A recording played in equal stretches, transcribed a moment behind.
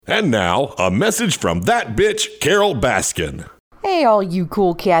And now, a message from that bitch, Carol Baskin. Hey all you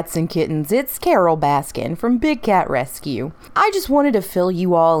cool cats and kittens, it's Carol Baskin from Big Cat Rescue. I just wanted to fill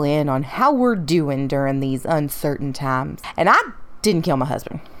you all in on how we're doing during these uncertain times. And I didn't kill my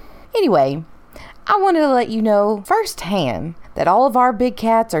husband. Anyway, I wanted to let you know firsthand that all of our big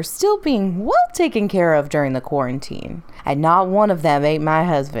cats are still being well taken care of during the quarantine. And not one of them ate my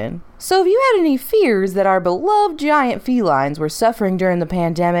husband. So if you had any fears that our beloved giant felines were suffering during the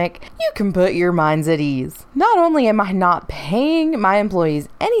pandemic, you can put your minds at ease. Not only am I not paying my employees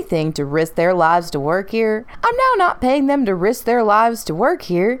anything to risk their lives to work here, I'm now not paying them to risk their lives to work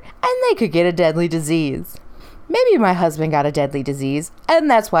here, and they could get a deadly disease. Maybe my husband got a deadly disease, and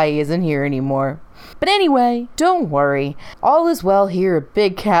that's why he isn't here anymore. But anyway, don't worry. All is well here at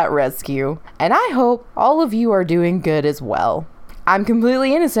Big Cat Rescue, and I hope all of you are doing good as well. I'm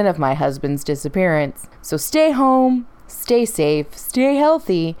completely innocent of my husband's disappearance, so stay home, stay safe, stay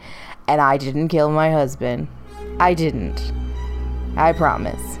healthy, and I didn't kill my husband. I didn't. I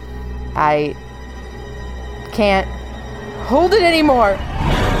promise. I can't hold it anymore.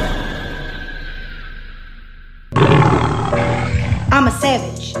 I'm a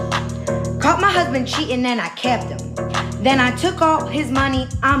savage. Caught my husband cheating and I kept him. Then I took all his money,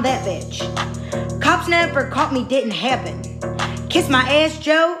 I'm that bitch. Cops never caught me, didn't happen. Kiss my ass,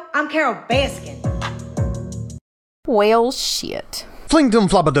 Joe, I'm Carol Baskin. Well, shit. Flingdom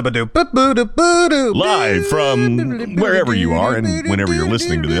flabba-dubba-doo. Live from wherever you are and whenever you're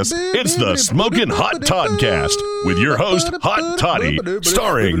listening to this, it's the Smokin Hot Toddcast with your host, Hot Toddy,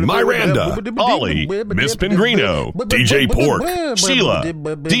 starring Miranda, Ollie, Miss Pengrino, DJ Pork, Sheila,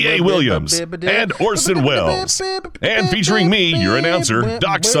 D.A. Williams, and Orson Welles. And featuring me, your announcer,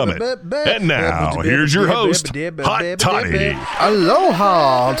 Doc Summit. And now, here's your host, Hot Toddy.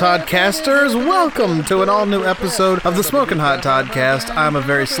 Aloha, Toddcasters. Welcome to an all-new episode of the Smokin Hot Toddcast. I'm a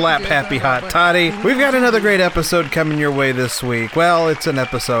very slap-happy Hot Toddy. We've got another great episode coming your way this week. Well, it's an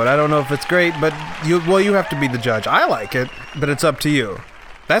episode. I don't know if it's great, but you have to be the judge. I like it, but it's up to you.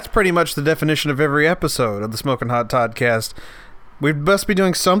 That's pretty much the definition of every episode of the Smokin Hot Toddcast. We must be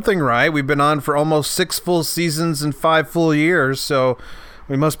doing something right. We've been on for almost 6 full seasons and 5 full years, so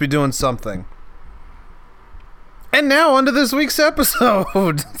we must be doing something. And now, on to this week's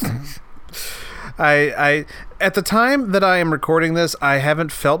episode. At the time that I am recording this, I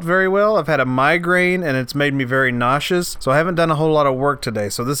haven't felt very well. I've had a migraine, and it's made me very nauseous, so I haven't done a whole lot of work today.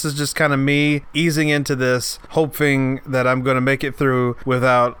 So this is just kind of me easing into this, hoping that I'm going to make it through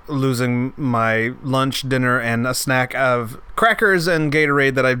without losing my lunch, dinner, and a snack of crackers and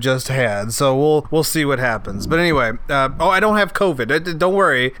Gatorade that I've just had. So we'll see what happens. But anyway, I don't have COVID. Don't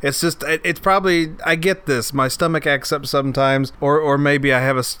worry. It's just, it's probably, I get this. My stomach acts up sometimes, or maybe I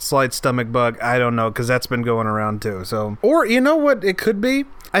have a slight stomach bug. I don't know, because that's been going around too. So, or you know what it could be?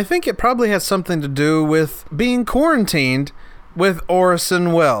 I think it probably has something to do with being quarantined with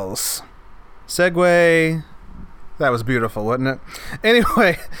Orson Welles. Segue. That was beautiful, wasn't it?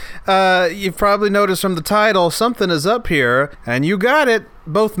 Anyway, you've probably noticed from the title, something is up here, and you got it.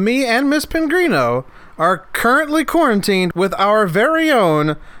 Both me and Miss Pengrino are currently quarantined with our very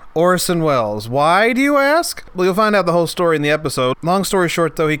own Orson Welles. Why, do you ask? Well, you'll find out the whole story in the episode. Long story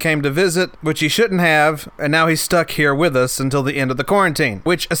short, though, he came to visit, which he shouldn't have, and now he's stuck here with us until the end of the quarantine,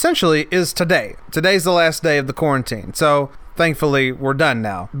 which essentially is today. Today's the last day of the quarantine, so thankfully, we're done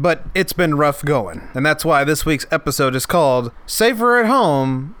now. But it's been rough going, and that's why this week's episode is called Safer at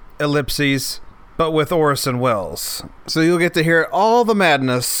Home, ellipses, but with Orson Welles. So you'll get to hear all the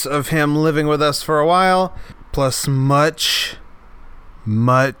madness of him living with us for a while, plus much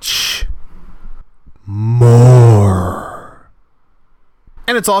more.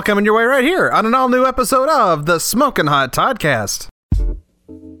 And it's all coming your way right here on an all-new episode of the Smokin Hot Toddcast.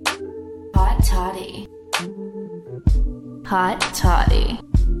 Hot Toddy. Hot Toddy.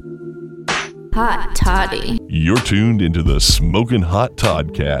 Hot Toddy. You're tuned into the Smokin Hot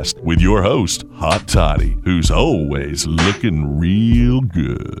Toddcast with your host, Hot Toddy, who's always looking real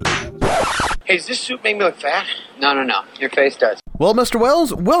good. Hey, does this suit make me look fat? No. Your face does. Well, Mr.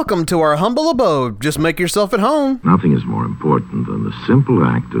 Welles, welcome to our humble abode. Just make yourself at home. Nothing is more important than the simple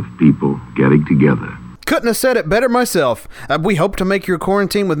act of people getting together. Couldn't have said it better myself. We hope to make your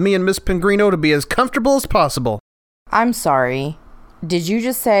quarantine with me and Miss Pengrino to be as comfortable as possible. I'm sorry. Did you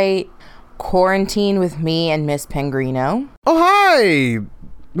just say quarantine with me and Miss Pengrino? Oh, hi,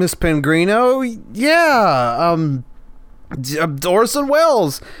 Miss Pengrino. Yeah, Orson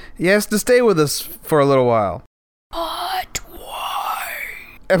Welles. He has to stay with us for a little while. But why?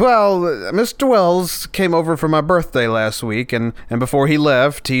 Well, Mr. Welles came over for my birthday last week, and before he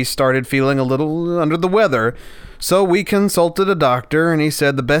left, he started feeling a little under the weather. So we consulted a doctor, and he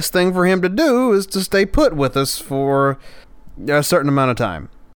said the best thing for him to do is to stay put with us for a certain amount of time.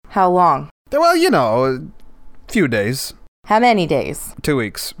 How long? Well, a few days. How many days? 2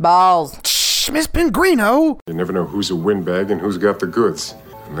 weeks. Balls. Shh, Miss Pengrino! You never know who's a windbag and who's got the goods.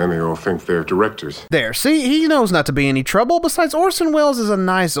 And then they all think they're directors. There, see? He knows not to be any trouble. Besides, Orson Welles is a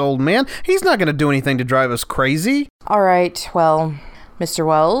nice old man. He's not going to do anything to drive us crazy. All right, well, Mr.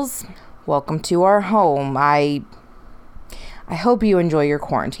 Welles, welcome to our home. I hope you enjoy your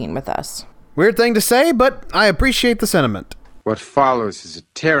quarantine with us. Weird thing to say, but I appreciate the sentiment. What follows is a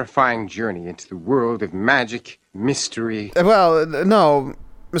terrifying journey into the world of magic, mystery. Well, no,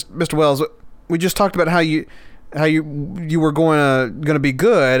 Mr. Welles, we just talked about how you were going to be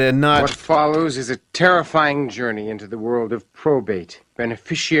good and not... What follows is a terrifying journey into the world of probate,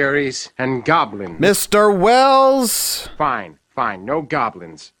 beneficiaries, and goblins. Mr. Welles! Fine, no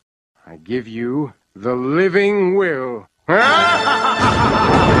goblins. I give you the living will.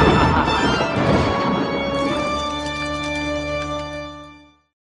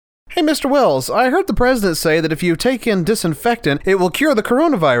 Hey, Mr. Welles, I heard the president say that if you take in disinfectant, it will cure the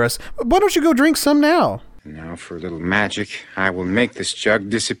coronavirus. Why don't you go drink some now? Now for a little magic, I will make this jug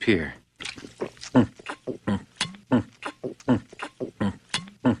disappear.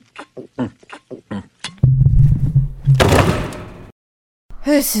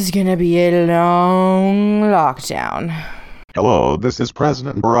 This is gonna be a long lockdown. Hello, this is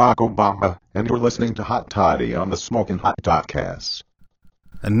President Barack Obama, and you're listening to Hot Toddy on the Smokin Hot Toddcast.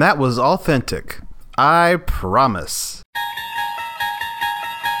 And that was authentic. I promise.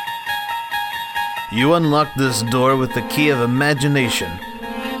 You unlock this door with the key of imagination.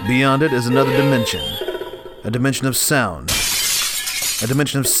 Beyond it is another dimension. A dimension of sound. A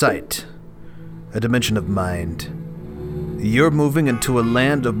dimension of sight. A dimension of mind. You're moving into a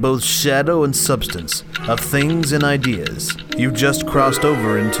land of both shadow and substance, of things and ideas. You just crossed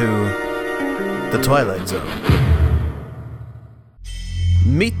over into the Twilight Zone.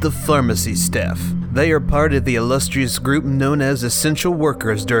 Meet the pharmacy staff. They are part of the illustrious group known as essential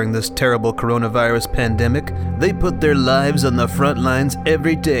workers during this terrible coronavirus pandemic. They put their lives on the front lines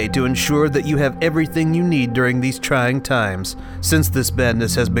every day to ensure that you have everything you need during these trying times. Since this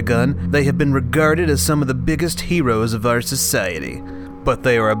badness has begun, they have been regarded as some of the biggest heroes of our society. But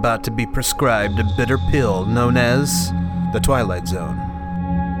they are about to be prescribed a bitter pill known as the Twilight Zone.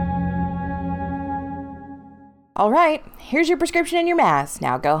 All right, here's your prescription and your mask.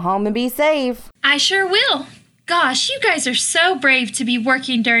 Now go home and be safe. I sure will. Gosh, you guys are so brave to be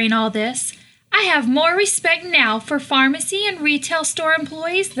working during all this. I have more respect now for pharmacy and retail store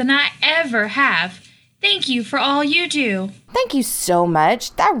employees than I ever have. Thank you for all you do. Thank you so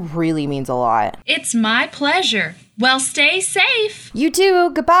much. That really means a lot. It's my pleasure. Well, stay safe. You too.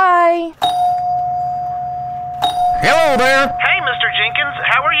 Goodbye. Hello there. Hey, Mr. Jenkins,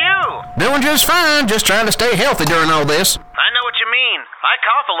 how are you? Doing just fine, just trying to stay healthy during all this. I know what you mean. I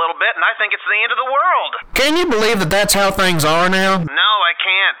cough a little bit and I think it's the end of the world. Can you believe that that's how things are now? No, I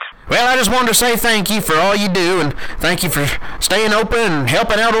can't. Well, I just wanted to say thank you for all you do, and thank you for staying open and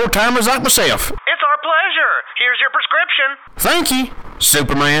helping out old-timers like myself. It's our pleasure. Here's your prescription. Thank you,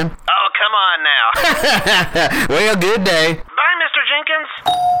 Superman. Oh, come on now. Well, good day. Bye, Mr. Jenkins.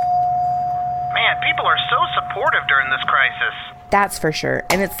 Man, people are so supportive during this crisis. That's for sure,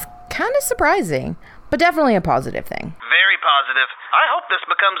 and it's kind of surprising, but definitely a positive thing. Very positive. I hope this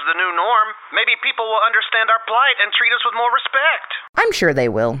becomes the new norm. Maybe people will understand our plight and treat us with more respect. I'm sure they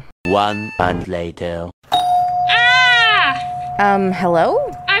will. 1 month later. Ah!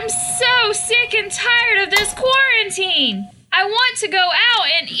 Hello? I'm so sick and tired of this quarantine. I want to go out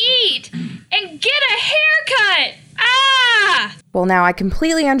and eat and get a haircut. Ah! Well, now I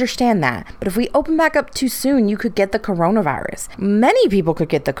completely understand that, but if we open back up too soon, you could get the coronavirus. Many people could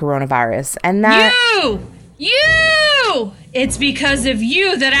get the coronavirus, and that... You! It's because of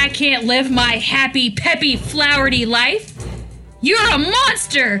you that I can't live my happy, peppy, flowery life. You're a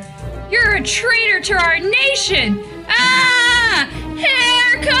monster! You're a traitor to our nation! Ah!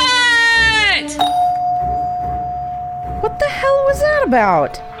 Haircut! What the hell was that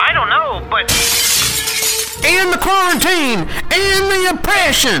about? I don't know, but... And the quarantine! And the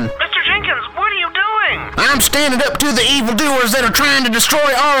oppression! Mr. Jenkins, what are you doing? I'm standing up to the evildoers that are trying to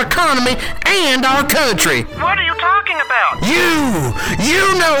destroy our economy and our country. What are you talking about? You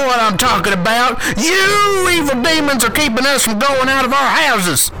know what I'm talking about. You evil demons are keeping us from going out of our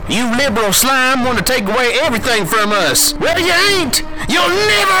houses. You liberal slime want to take away everything from us. Well, you ain't. You'll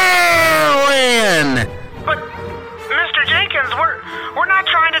never win. But, Mr. Jenkins, we're not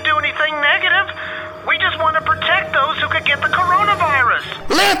trying to do anything negative. We just want to protect those who could get the coronavirus.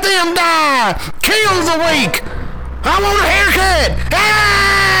 Let them die. Kill the weak. I want a haircut!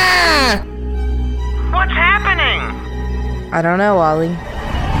 Ah! What's happening? I don't know, Ollie.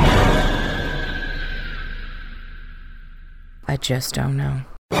 I just don't know.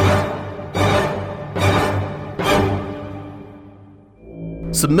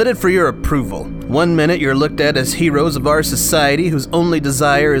 Submitted for your approval. 1 minute you're looked at as heroes of our society whose only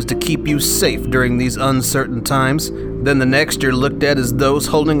desire is to keep you safe during these uncertain times. Then the next you're looked at as those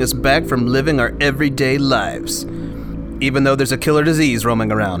holding us back from living our everyday lives. Even though there's a killer disease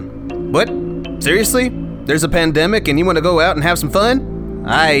roaming around. What? Seriously? There's a pandemic and you want to go out and have some fun?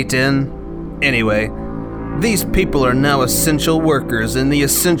 Aight then. Anyway, these people are now essential workers in the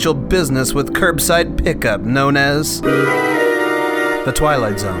essential business with curbside pickup known as the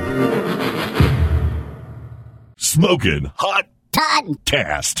Twilight Zone. Smokin Hot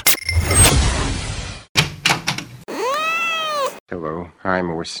Toddcast. Hello, I'm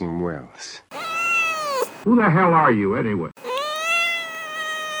Orson Welles. Who the hell are you, anyway?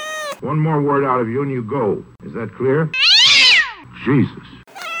 One more word out of you and you go. Is that clear? Jesus.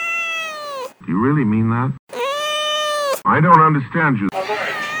 Do you really mean that? I don't understand you.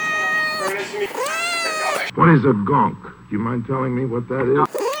 What is a gonk? Do you mind telling me what that is?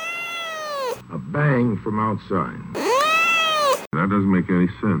 A bang from outside. That doesn't make any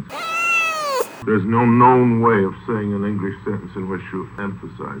sense. There's no known way of saying an English sentence in which you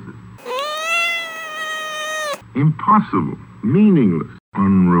emphasize it. Impossible. Meaningless.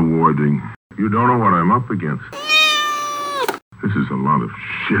 Unrewarding. You don't know what I'm up against. This is a lot of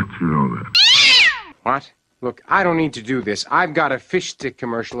shit, you know that. What? Look, I don't need to do this. I've got a fish stick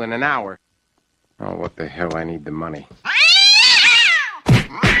commercial in an hour. Oh, what the hell, I need the money.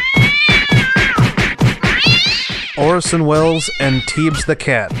 Orson Welles and Teebs the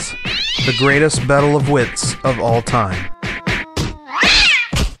Cat. The greatest battle of wits of all time.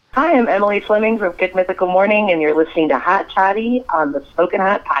 Hi, I'm Emily Fleming from Good Mythical Morning, and you're listening to Hot Toddy on the Smokin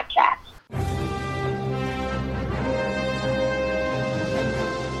Hot Podcast.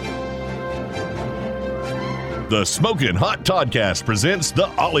 The Smokin Hot Toddcast presents The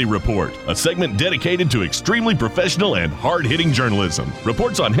Ollie Report, a segment dedicated to extremely professional and hard-hitting journalism.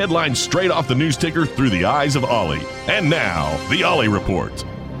 Reports on headlines straight off the news ticker through the eyes of Ollie. And now, The Ollie Report.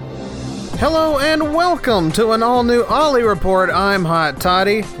 Hello and welcome to an all-new Ollie Report. I'm Hot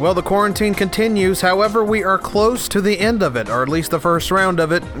Toddy. Well, the quarantine continues. However, we are close to the end of it, or at least the first round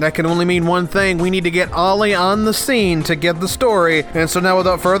of it. That can only mean one thing. We need to get Ollie on the scene to get the story. And so now,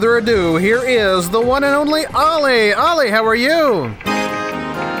 without further ado, here is the one and only Ollie. Ollie, how are you?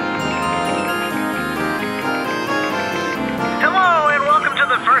 Hello, and welcome to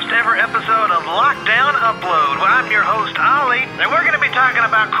the first ever episode of Lockdown Upload. Well, I'm your host, Ollie, and we're going to be talking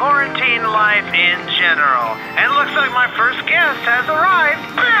about quarantine life in general. And it looks like my first guest has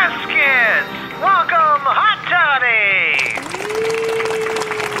arrived, Baskets! Welcome, Hot Toddy!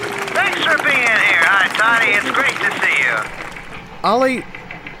 Thanks for being here, Hot Toddy. It's great to see you. Ollie,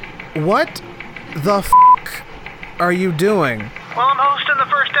 what the f*** are you doing? Well, I'm hosting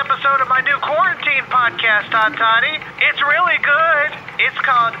the first episode of my new quarantine podcast, Hot Toddy. It's really good. It's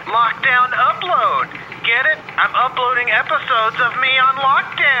called Lockdown Upload. Get it? I'm uploading episodes of me on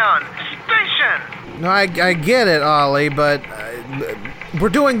lockdown. Station! No, I get it, Ollie, but we're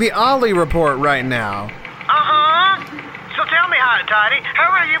doing the Ollie Report right now. Uh-huh. So tell me, Hot Toddy,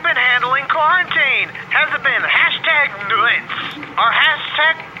 how have you been handling quarantine? Has it been #nuts or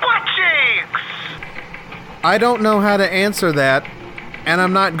 #buttcheeks? I don't know how to answer that, and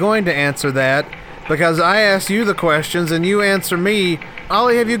I'm not going to answer that, because I asked you the questions and you answer me.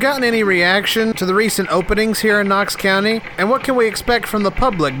 Ollie, have you gotten any reaction to the recent openings here in Knox County? And what can we expect from the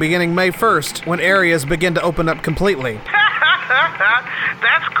public beginning May 1st, when areas begin to open up completely?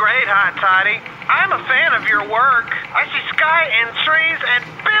 That's great, Hot Toddy. I'm a fan of your work. I see sky and trees and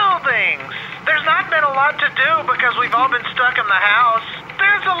buildings. There's not been a lot to do because we've all been stuck in the house.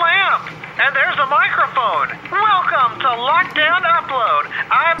 There's a lamp, and there's a microphone. Welcome to Lockdown Upload.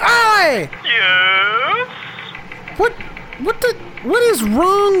 Ollie! Yes? What is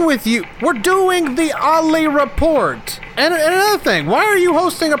wrong with you? We're doing the Ollie Report. And another thing, why are you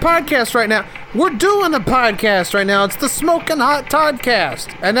hosting a podcast right now? We're doing a podcast right now. It's the Smokin Hot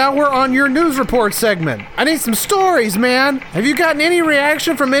Toddcast. And now we're on your news report segment. I need some stories, man. Have you gotten any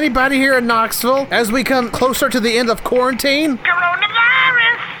reaction from anybody here in Knoxville as we come closer to the end of quarantine?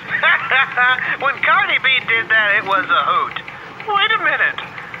 Coronavirus! When Cardi B did that, it was a hoot. Wait a minute.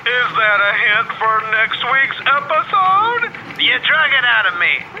 Is that a hint for next week's episode? You drug it out of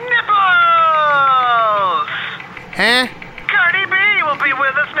me. Nipples! Huh? Cardi B will be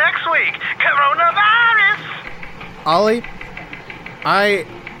with us next week. Coronavirus! Ollie,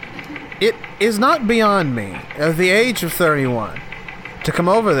 It is not beyond me, at the age of 31, to come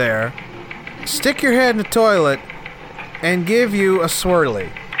over there, stick your head in the toilet, and give you a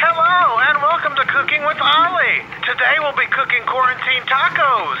swirly. Hello, and welcome to Cooking with Ollie. Today we'll be cooking quarantine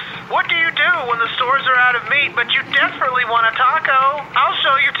tacos. What do you do when the stores are out of meat, but you desperately want a taco? I'll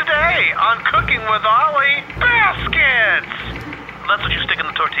show you today on Cooking with Ollie Baskets. That's what you stick in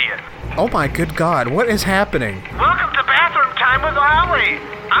the tortilla. Oh my good God, what is happening? Welcome to bathroom time with Ollie.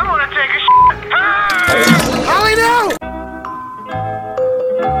 I want to take a shit. Hey! Ollie, no!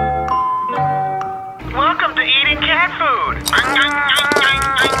 Welcome to eating cat food.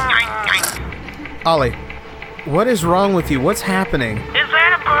 Ollie, what is wrong with you? What's happening? Is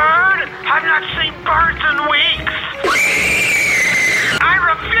that a bird? I've not seen birds in weeks. I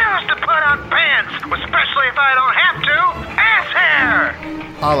refuse to put on pants, especially if I don't have to. Ass hair!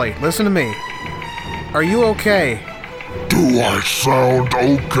 Ollie, listen to me. Are you okay? Do I sound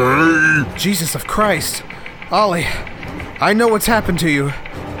okay? Jesus of Christ. Ollie, I know what's happened to you.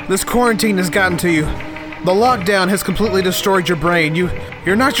 This quarantine has gotten to you. The lockdown has completely destroyed your brain.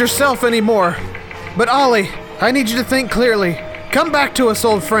 You're not yourself anymore. But Ollie, I need you to think clearly. Come back to us,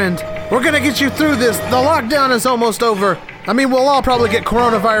 old friend. We're gonna get you through this. The lockdown is almost over. I mean, we'll all probably get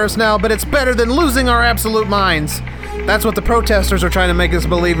coronavirus now, but it's better than losing our absolute minds. That's what the protesters are trying to make us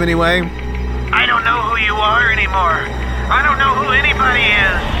believe anyway. I don't know who you are anymore. I don't know who anybody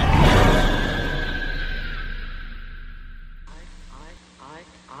is.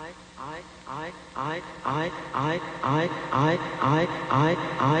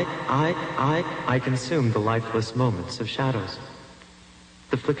 I consume the lifeless moments of shadows,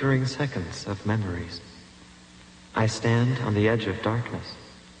 the flickering seconds of memories. I stand on the edge of darkness.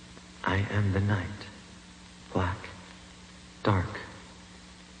 I am the night. Black, dark,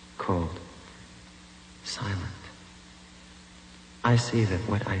 cold, silent. I see that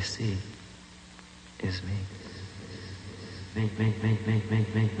what I see is me.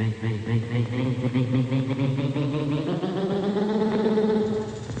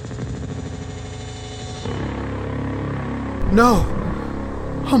 No!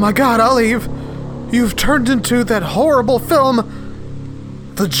 Oh my God, Ollie, you've turned into that horrible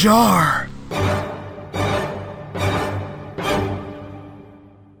film, The Jar.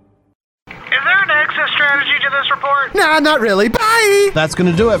 Strategy to this report? Nah, not really. Bye! That's going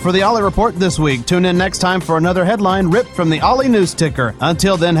to do it for the Ollie Report this week. Tune in next time for another headline ripped from the Ollie News Ticker.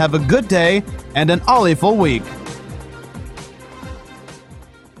 Until then, have a good day and an Ollie-ful week.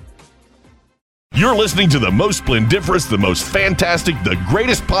 You're listening to the most splendiferous, the most fantastic, the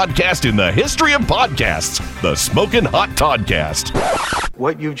greatest podcast in the history of podcasts, the Smokin Hot Toddcast.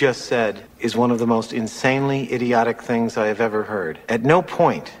 What you just said is one of the most insanely idiotic things I have ever heard. At no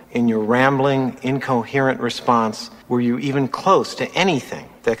point in your rambling, incoherent response were you even close to anything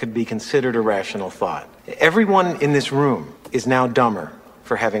that could be considered a rational thought. Everyone in this room is now dumber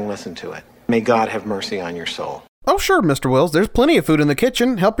for having listened to it. May God have mercy on your soul. Oh, sure, Mr. Wells. There's plenty of food in the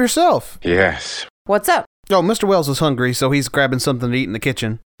kitchen. Help yourself. Yes. What's up? Oh, Mr. Wells is hungry, so he's grabbing something to eat in the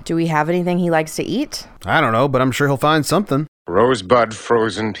kitchen. Do we have anything he likes to eat? I don't know, but I'm sure he'll find something. Rosebud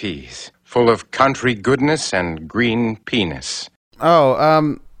frozen peas, full of country goodness and green penis.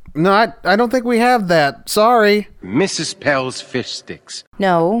 Oh, no, I don't think we have that. Sorry. Mrs. Pell's fish sticks.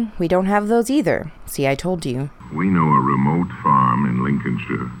 No, we don't have those either. See, I told you. We know a remote farm in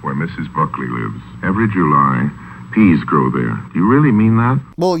Lincolnshire where Mrs. Buckley lives. Every July, peas grow there. Do you really mean that?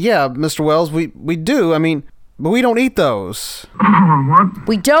 Well, yeah, Mr. Wells, we do. I mean, but we don't eat those. What?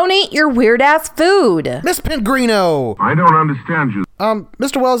 We don't eat your weird-ass food. Miss Pengrino! I don't understand you.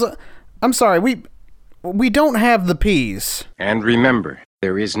 Mr. Wells, I'm sorry, we don't have the peas. And remember,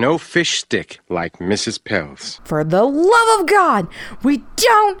 there is no fish stick like Mrs. Pell's. For the love of God, we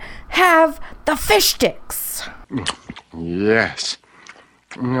don't have the fish sticks. Yes.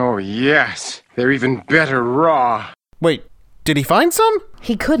 Oh, yes. They're even better raw. Wait, did he find some?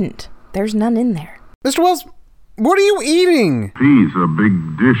 He couldn't. There's none in there. Mr. Wells, what are you eating? Peas, a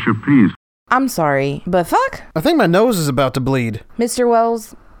big dish of peas. I'm sorry, but fuck? I think my nose is about to bleed. Mr.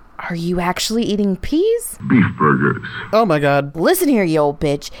 Wells, are you actually eating peas? Beef burgers. Oh my God. Listen here, you old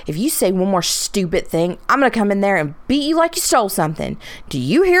bitch. If you say one more stupid thing, I'm gonna come in there and beat you like you stole something. Do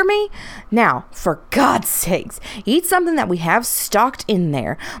you hear me? Now, for God's sakes, eat something that we have stocked in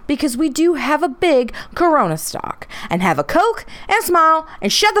there, because we do have a big Corona stock. And have a Coke, and smile,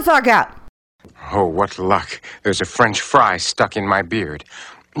 and shut the fuck up. Oh, what luck. There's a French fry stuck in my beard.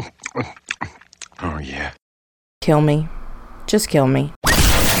 Oh, yeah. Kill me. Just kill me.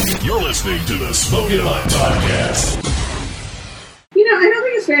 You're listening to the Smokin Hot Toddcast. You know, I don't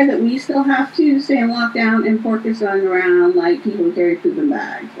think it's fair that we still have to stay in lockdown and Pork is running around like people who carry poop in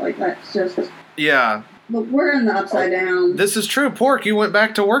bags. Like, that's just... Yeah. But we're in the upside down. This is true. Pork, you went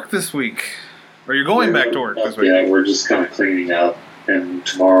back to work this week. Or you're going back to work this week. Yeah, we're just kind of cleaning up. And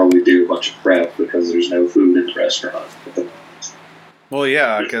tomorrow we do a bunch of prep because there's no food in the restaurant. Well,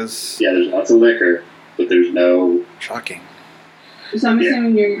 yeah, because... Yeah, there's lots of liquor, but there's no... Shocking. So I'm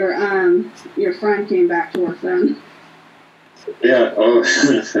assuming your friend came back to work then. Yeah, oh...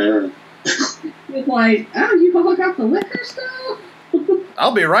 It's like, oh, you can hook up the liquor still?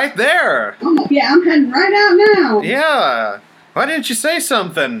 I'll be right there. Yeah, I'm heading right out now. Yeah. Why didn't you say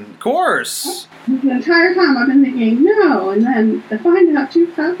something? Of course. The entire time I've been thinking, no, and then to find out you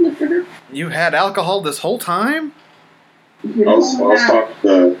had liquor. You had alcohol this whole time? I was talking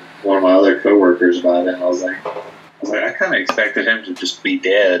to one of my other coworkers about it, and I was like, I kind of expected him to just be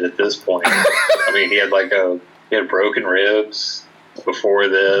dead at this point. I mean, he had broken ribs before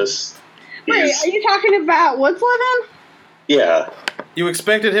this. Wait, are you talking about what's living? Yeah. You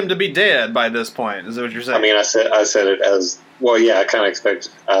expected him to be dead by this point, is that what you're saying? I mean, I said it as, well, yeah, I kind of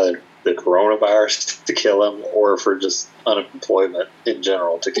expected either the coronavirus to kill him or for just unemployment in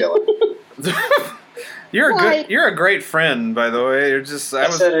general to kill him. You're a great friend, by the way. You're just I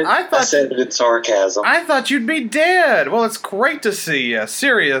said it in sarcasm. I thought you'd be dead. Well, it's great to see you.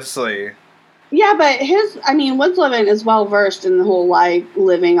 Seriously. Yeah, but Woods Living is well versed in the whole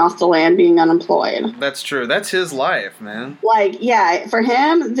living off the land, being unemployed. That's true. That's his life, man. Yeah, for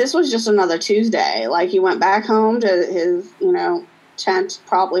him, this was just another Tuesday. He went back home to his, tent,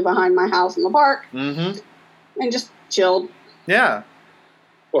 probably behind my house in the park, and just chilled. Yeah.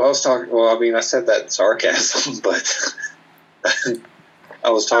 Well, I said that in sarcasm, but I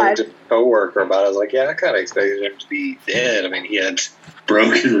was talking to a coworker about it. I was like, yeah, I kind of expected him to be dead. I mean, he had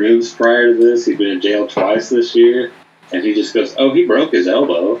broken ribs prior to this. He'd been in jail twice this year. And he just goes, oh, he broke his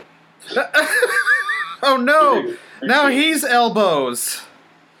elbow. Oh, no. Now he's elbows.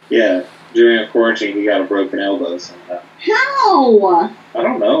 Yeah. During a quarantine, he got a broken elbow somehow. How? I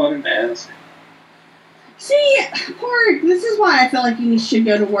don't know. I didn't ask. See, Pork, this is why I feel like you should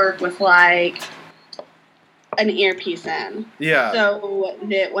go to work with, an earpiece in. Yeah. So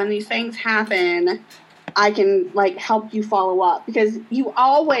that when these things happen, I can, help you follow up. Because you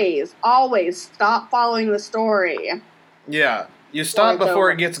always stop following the story. Yeah. You stop before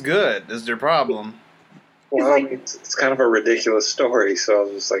it gets good, is your problem. Well, it's kind of a ridiculous story, so I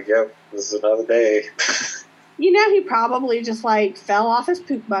was just like, yep, this is another day. He probably just, fell off his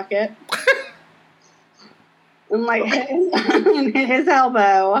poop bucket. And, hit his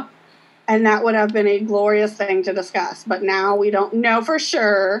elbow. And that would have been a glorious thing to discuss. But now we don't know for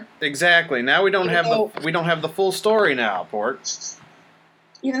sure. Exactly. Now we don't have the full story now, Port.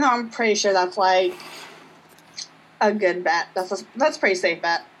 Even though I'm pretty sure that's a good bet. That's a pretty safe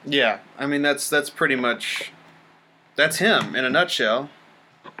bet. Yeah. I mean that's pretty much that's him in a nutshell.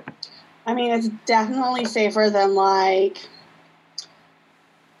 I mean, it's definitely safer than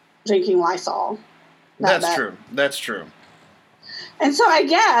drinking Lysol. That's true. That's true. And so I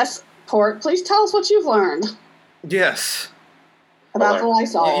guess, Port, please tell us what you've learned. Yes. About the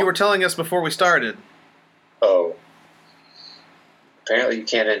Lysol. You were telling us before we started. Oh. Apparently you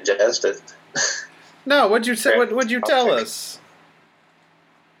can't ingest it. No, what'd you say? What'd you tell us?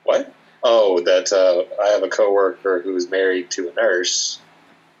 What? Oh, that I have a coworker who's married to a nurse,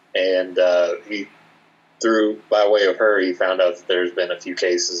 and by way of her, he found out that there's been a few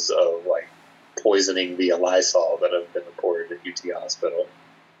cases of poisoning via Lysol that have been reported at UT Hospital.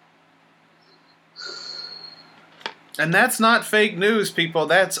 And that's not fake news, people.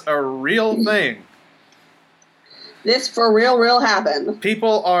 That's a real thing. This for real happened.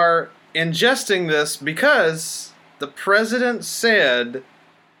 People are ingesting this because the president said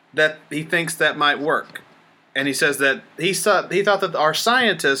that he thinks that might work. And he says that he thought that our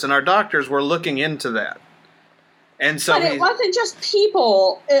scientists and our doctors were looking into that. And so but it wasn't just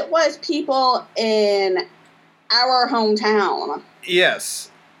people. It was people in our hometown. Yes.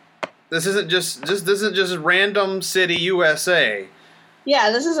 This isn't just random city USA.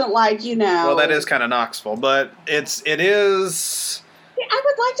 Yeah, this isn't Well, that is kind of Knoxville, but it is. Yeah, I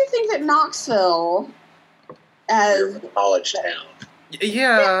would like to think that Knoxville, as college town.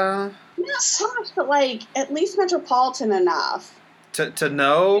 Yeah. Not much, but at least metropolitan enough. To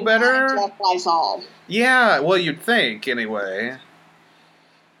know better? Lysol. Yeah, well, you'd think, anyway.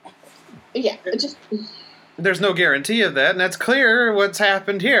 Yeah, there's no guarantee of that, and that's clear what's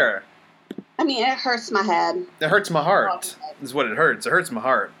happened here. I mean, it hurts my head. It hurts my heart, is what it hurts. It hurts my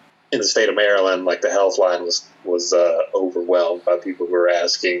heart. In the state of Maryland, the health line was overwhelmed by people who were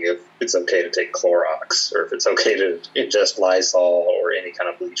asking if it's okay to take Clorox, or if it's okay to ingest Lysol, or for any kind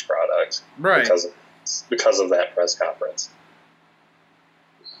of bleach products. Right. Because of that press conference.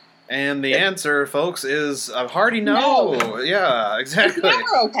 And the answer, folks, is a hearty no. Yeah, exactly. It's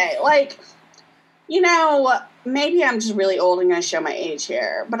never okay. Like, maybe I'm just really old and going to show my age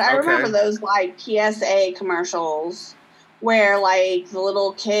here, but I remember those, like, PSA commercials where, like, the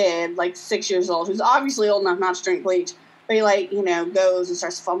little kid, like 6 years old, who's obviously old enough not to drink bleach, but he, like, goes and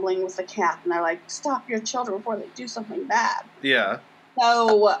starts fumbling with the cap, and they're like, stop your children before they do something bad. Yeah.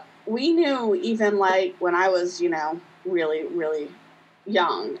 So we knew even, like, when I was, really, really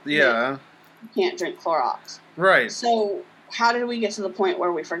young. Yeah. You can't drink Clorox. Right. So how did we get to the point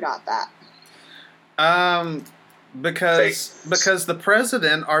where we forgot that? Because the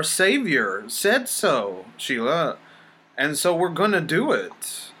president, our savior, said so, Sheila. And so we're going to do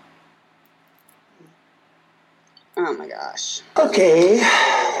it. Oh my gosh. Okay.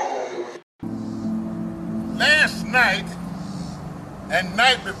 Last night and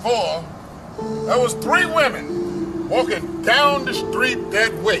night before, there was 3 women walking down the street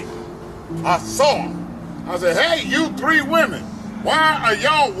that way. I saw them. I said, hey, you 3 women, why are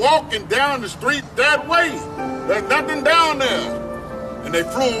y'all walking down the street that way? There's nothing down there. And they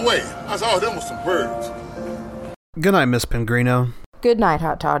flew away. I saw them with some birds. Good night, Miss Pengrino. Good night,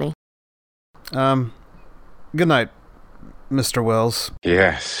 Hot Toddy. Good night, Mr. Welles.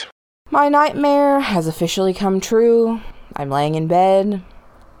 Yes. My nightmare has officially come true. I'm laying in bed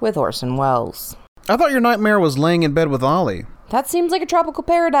with Orson Welles. I thought your nightmare was laying in bed with Ollie. That seems like a tropical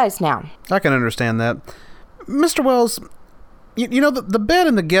paradise now. I can understand that. Mr. Welles, the bed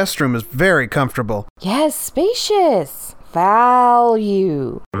in the guest room is very comfortable. Yes, spacious.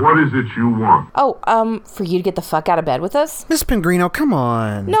 Value. What is it you want? Oh, for you to get the fuck out of bed with us? Miss Pengrino, come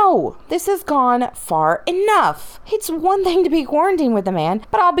on. No, this has gone far enough. It's one thing to be quarantined with a man,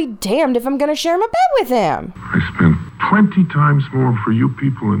 but I'll be damned if I'm gonna share my bed with him. I spent 20 times more for you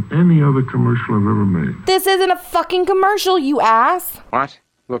people than any other commercial I've ever made. This isn't a fucking commercial, you ass. What?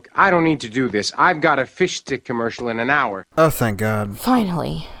 Look, I don't need to do this. I've got a fish stick commercial in an hour. Oh, thank God.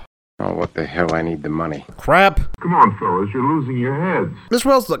 Finally. Oh, what the hell? I need the money. Crap. Come on, fellas. You're losing your heads. Miss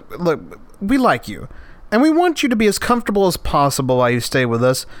Welles, look, we like you. And we want you to be as comfortable as possible while you stay with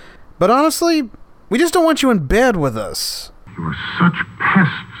us. But honestly, we just don't want you in bed with us. You are such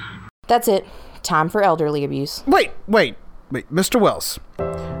pests. That's it. Time for elderly abuse. Wait. Mr. Welles,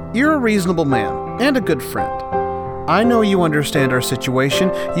 you're a reasonable man and a good friend. I know you understand our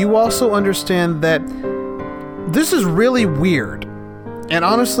situation. You also understand that this is really weird. And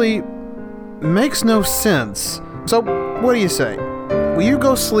honestly, makes no sense. So, what do you say? Will you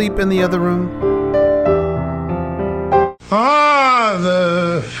go sleep in the other room?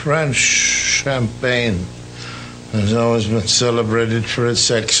 The French champagne has always been celebrated for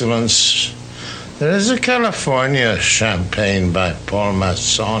its excellence. There is a California champagne by Paul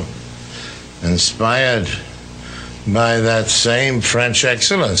Masson, inspired by that same French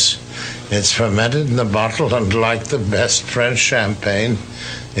excellence. It's fermented in the bottle, and like the best French champagne,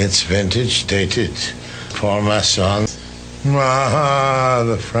 it's vintage dated. Paul Masson.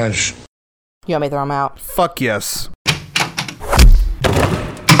 The French. You want me to throw him out? Fuck yes.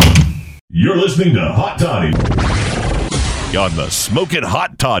 You're listening to Hot Toddy on the Smokin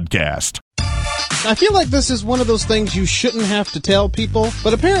Hot Toddcast. I feel like this is one of those things you shouldn't have to tell people,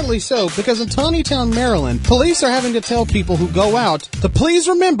 but apparently so, because in Tawnytown, Maryland, police are having to tell people who go out to please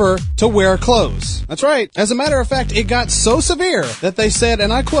remember to wear clothes. That's right. As a matter of fact, it got so severe that they said,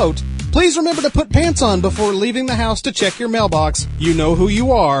 and I quote, "Please remember to put pants on before leaving the house to check your mailbox. You know who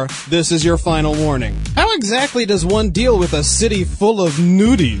you are. This is your final warning." How exactly does one deal with a city full of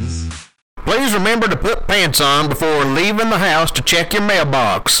nudies? Please remember to put pants on before leaving the house to check your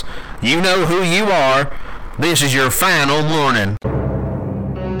mailbox. You know who you are. This is your final warning.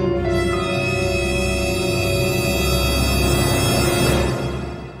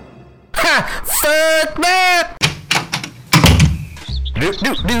 Ha! Fuck that!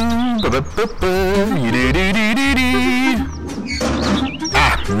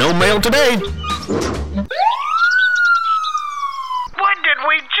 No mail today. What did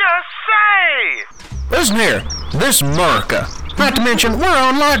we just say? Listen here, this America. Not to mention, we're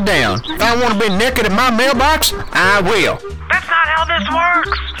on lockdown. If I want to be naked in my mailbox, I will. That's not how this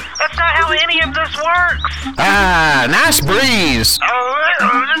works. That's not how any of this works. Ah, nice breeze.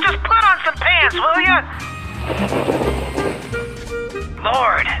 Just put on some pants, will ya?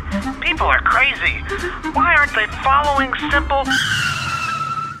 Lord, people are crazy. Why aren't they following simple...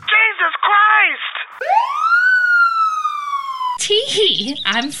 Jesus Christ! Tee,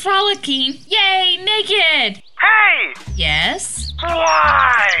 I'm frolicking. Yay, naked! Hey! Yes?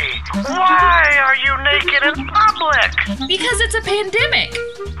 Why? Why are you naked in public? Because it's a pandemic.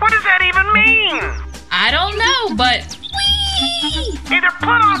 What does that even mean? I don't know, but... Either put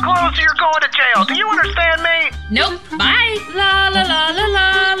on clothes or you're going to jail. Do you understand me? Nope. Bye. La la la la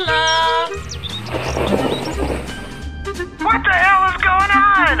la la. What the hell is going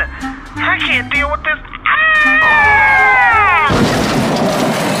on? I can't deal with this. Ah!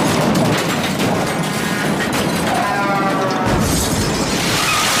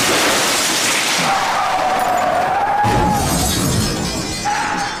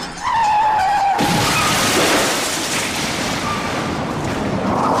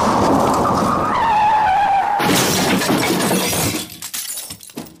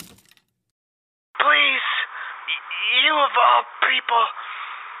 People,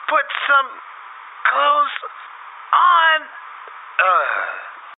 put some clothes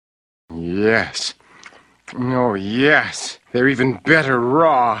on. Yes. Oh, yes. They're even better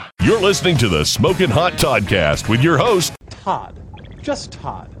raw. You're listening to the Smokin Hot Toddcast with your host, Todd. Just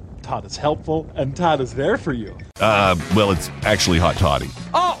Todd. Todd is helpful, and Todd is there for you. Well, it's actually Hot Toddy.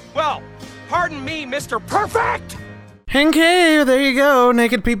 Oh, well, pardon me, Mr. Perfect! Okay, there you go.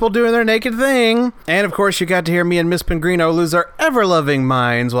 Naked people doing their naked thing. And of course, you got to hear me and Miss Pengrino lose our ever-loving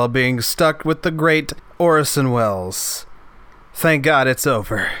minds while being stuck with the great Orson Welles. Thank God it's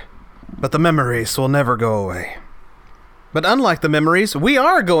over. But the memories will never go away. But unlike the memories, we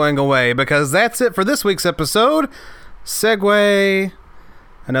are going away because that's it for this week's episode. Segway.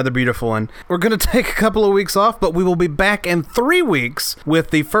 Another beautiful one. We're going to take a couple of weeks off, but we will be back in 3 weeks with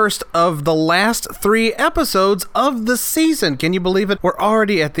the first of the last 3 episodes of the season. Can you believe it? We're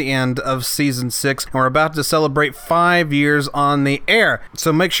already at the end of season 6, and we're about to celebrate 5 years on the air.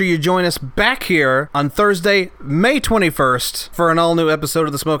 So make sure you join us back here on Thursday, May 21st for an all-new episode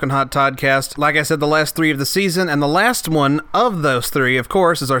of the Smokin Hot Toddcast. Like I said, the last 3 of the season, and the last one of those 3, of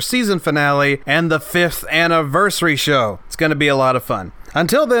course, is our season finale and the 5th anniversary show. It's going to be a lot of fun.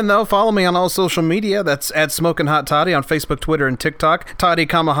 Until then, though, follow me on all social media. That's at Smokin Hot Toddy on Facebook, Twitter, and TikTok. Toddy,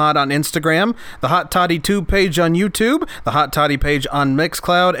 Hot on Instagram. The Hot Toddy Tube page on YouTube. The Hot Toddy page on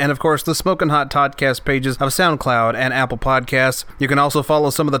Mixcloud. And, of course, the Smokin Hot Toddcast pages of SoundCloud and Apple Podcasts. You can also follow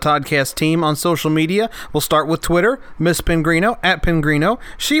some of the Toddcast team on social media. We'll start with Twitter. Miss Pengrino at Pengrino.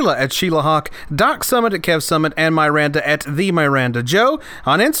 Sheila at Sheila Hawk. Doc Summit at Kev Summit. And Miranda at The Miranda Joe.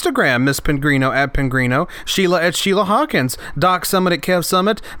 On Instagram, Miss Pengrino at Pengrino. Sheila at Sheila Hawkins. Doc Summit at Kev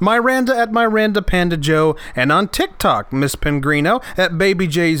Summit, Miranda at Miranda Panda Joe, and on TikTok, Miss Pengrino at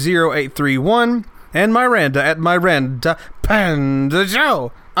BabyJ0831, and Miranda at Miranda Panda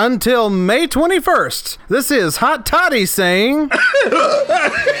Joe. Until May 21st, this is Hot Toddy saying...